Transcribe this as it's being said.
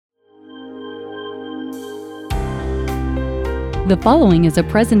The following is a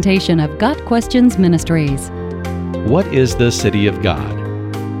presentation of Got Questions Ministries. What is the City of God?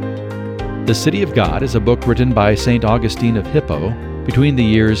 The City of God is a book written by St. Augustine of Hippo between the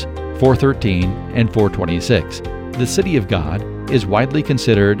years 413 and 426. The City of God is widely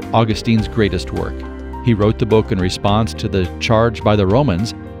considered Augustine's greatest work. He wrote the book in response to the charge by the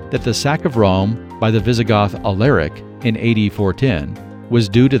Romans that the sack of Rome by the Visigoth Alaric in AD 410 was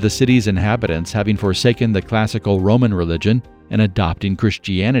due to the city's inhabitants having forsaken the classical Roman religion and adopting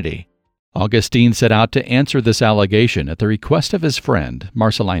Christianity. Augustine set out to answer this allegation at the request of his friend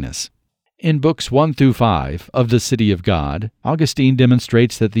Marcellinus. In books 1 through 5 of the City of God, Augustine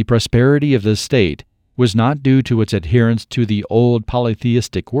demonstrates that the prosperity of the state was not due to its adherence to the old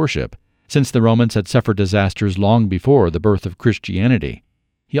polytheistic worship, since the Romans had suffered disasters long before the birth of Christianity.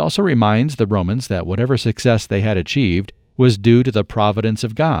 He also reminds the Romans that whatever success they had achieved was due to the providence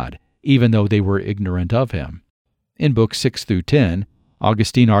of God, even though they were ignorant of Him. In books 6 through 10,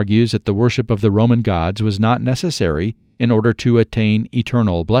 Augustine argues that the worship of the Roman gods was not necessary in order to attain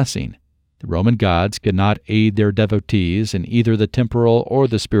eternal blessing. The Roman gods could not aid their devotees in either the temporal or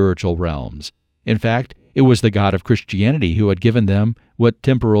the spiritual realms. In fact, it was the God of Christianity who had given them what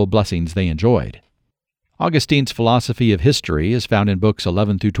temporal blessings they enjoyed. Augustine's philosophy of history is found in books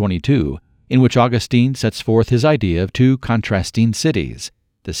 11 through 22, in which Augustine sets forth his idea of two contrasting cities,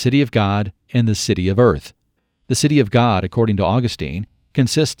 the city of God and the city of earth. The city of God, according to Augustine,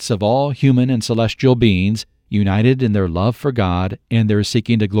 consists of all human and celestial beings united in their love for God and their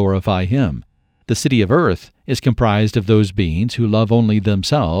seeking to glorify Him. The city of earth is comprised of those beings who love only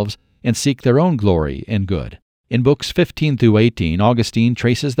themselves and seek their own glory and good. In books 15 through 18, Augustine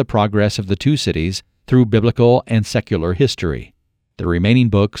traces the progress of the two cities through biblical and secular history. The remaining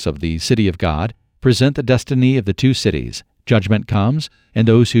books of the City of God present the destiny of the two cities. Judgment comes, and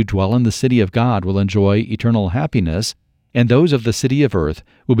those who dwell in the city of God will enjoy eternal happiness, and those of the city of earth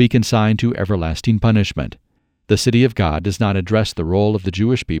will be consigned to everlasting punishment. The city of God does not address the role of the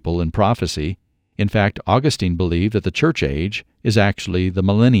Jewish people in prophecy. In fact, Augustine believed that the church age is actually the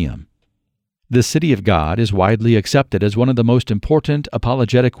millennium. The City of God is widely accepted as one of the most important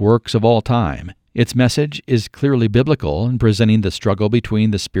apologetic works of all time. Its message is clearly biblical in presenting the struggle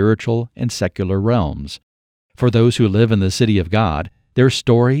between the spiritual and secular realms. For those who live in the City of God, their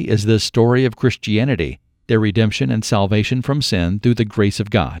story is the story of Christianity, their redemption and salvation from sin through the grace of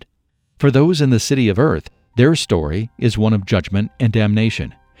God. For those in the City of earth, their story is one of judgment and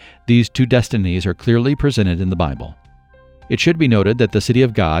damnation. These two destinies are clearly presented in the Bible. It should be noted that the City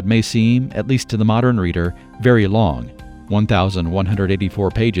of God may seem, at least to the modern reader, very long,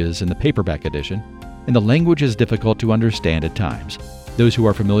 1,184 pages in the paperback edition, and the language is difficult to understand at times. Those who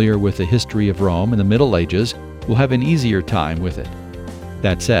are familiar with the history of Rome in the Middle Ages will have an easier time with it.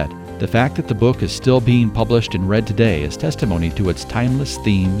 That said, the fact that the book is still being published and read today is testimony to its timeless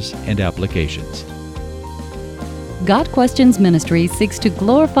themes and applications. Got Questions Ministries seeks to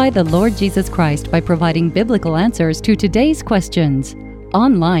glorify the Lord Jesus Christ by providing biblical answers to today's questions.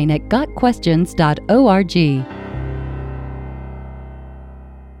 Online at gotquestions.org.